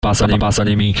Passa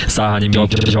em mim, sarra em mim,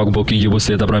 joga um pouquinho de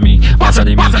buceta pra mim. Passa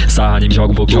em mim, sarra em mim,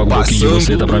 joga um pouquinho de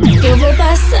buceta pra mim. Eu vou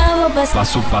passar.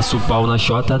 Passo o pau na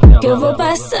chota dela. Eu vou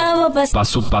passar.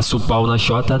 Passo o pau na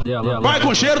chota dela. Vai com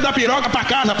o cheiro da piroca pra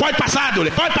casa, pode passar,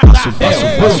 Dule, pode passar.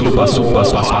 Passo o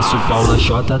pau na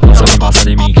chota dela.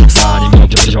 Passa em mim, sarra em mim,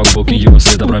 joga um pouquinho de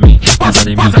buceta pra mim. Passa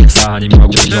em mim, sarra em mim, joga um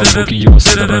pouquinho de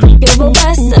buceta pra mim. Eu vou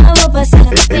passar. Eu vou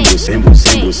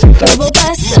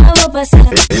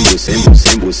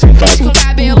passar. O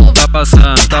cabelo tá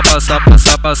passando.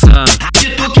 de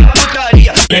tu que é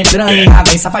putaria. Entranha,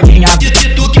 bem safadinha. De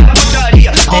tu que é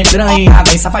putaria. Entranha,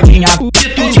 bem safadinha. De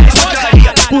tu que é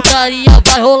putaria. Putaria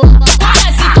vai rolar,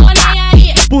 Se tô nem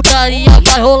aí, putaria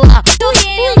vai rolar. tô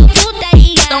querendo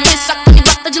putaria. Então me saca e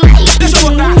bota de lado. Deixa eu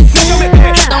botar, deixa eu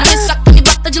meter. Então me saca e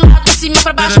bota de lado, de cima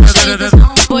pra baixo, cheio de tesão.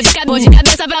 Pô de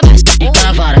cabeça pra baixo. Senta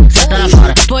na vara, senta na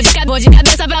vara. Pô de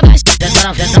cabeça pra baixo. Senta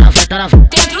na vara.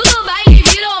 Dentro do baile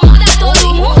virou moda,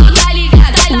 todo mundo tá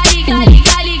ligado. Tá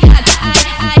ligado. Ai,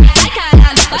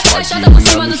 caralho. Bate a chota por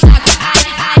cima do saco. Ai,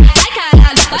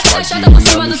 caralho. Bate a chota por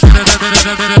cima do saco.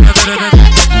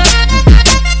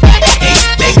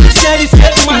 Tem que ser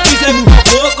cedo, mas dizer por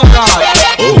favor, caralho.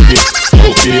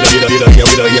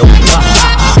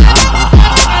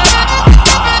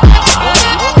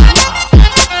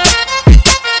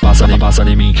 Passa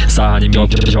em mim, sarra em mim,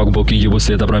 joga um pouquinho de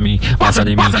buceta pra mim. Passa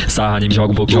em mim, sarra em mim,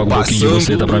 joga um pouquinho de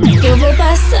buceta pra mim. Eu vou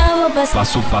passar.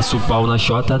 Passo o pau na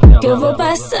chota dela. Eu vou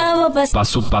passar.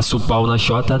 Passo o pau na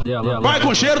chota dela. Vai com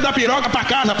o cheiro da piroca pra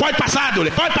casa, pode passar, Dule,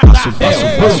 pode passar.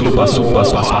 Passo o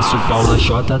pau na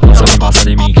chota dela. Passa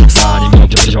em mim, sarra em mim,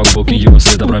 joga um pouquinho de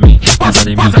buceta pra mim. Passa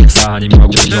em mim, sarra em mim, joga um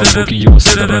pouquinho de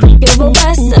buceta pra mim. Eu vou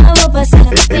passar. Eu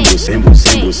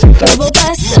vou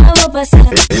passar.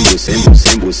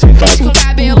 O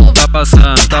cabelo Tá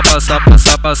passando.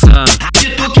 de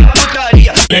tu que é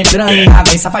putaria. Entranha,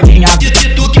 bem safadinha. De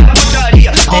tu que é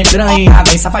putaria. Entranha,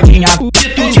 bem safadinha. De tu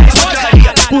que é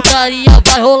putaria. Putaria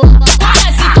vai rolar,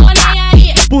 Se tô nem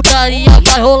aí, putaria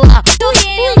vai rolar. tô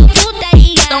querendo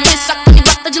putaria. Então me saca e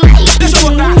bota de lado. Deixa eu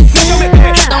botar, deixa eu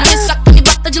meter. Então me saca e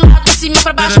bota de lado, de cima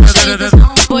pra baixo, cheio de tesão.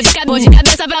 Pô de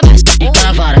cabeça pra baixo. Senta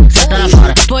na vara, senta na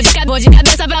vara. Pô de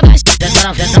cabeça pra baixo. Senta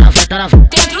na vara.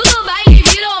 Dentro do baile